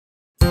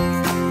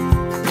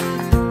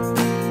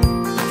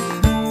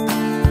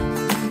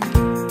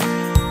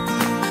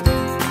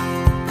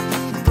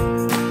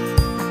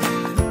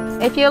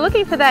If you're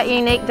looking for that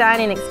unique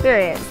dining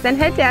experience, then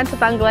head down to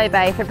Bungalow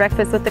Bay for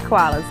breakfast with the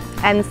koalas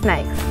and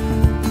snakes.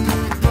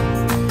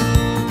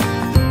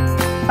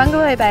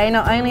 Bungalow Bay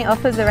not only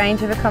offers a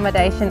range of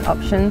accommodation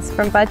options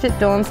from budget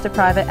dorms to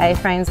private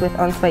A-frames with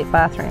ensuite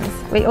bathrooms,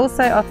 we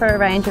also offer a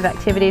range of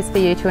activities for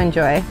you to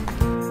enjoy.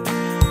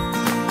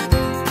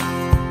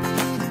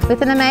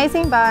 With an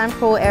amazing bar and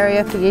pool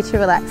area for you to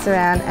relax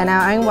around and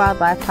our own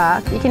wildlife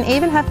park, you can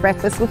even have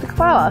breakfast with a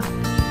koala.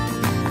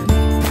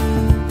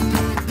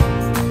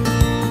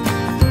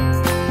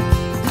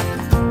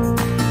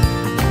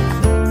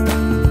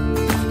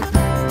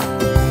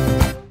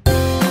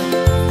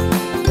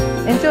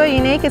 Enjoy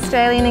unique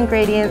Australian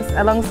ingredients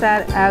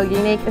alongside our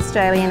unique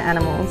Australian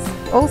animals,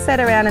 all set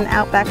around an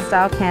outback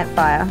style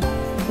campfire.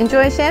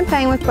 Enjoy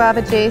champagne with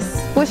guava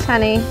juice, bush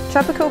honey,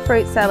 tropical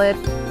fruit salad,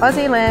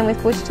 Aussie lamb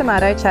with bush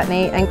tomato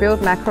chutney and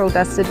grilled mackerel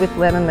dusted with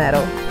lemon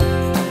myrtle.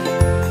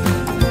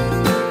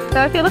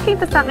 So if you're looking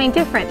for something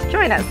different,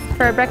 join us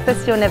for a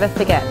breakfast you'll never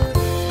forget.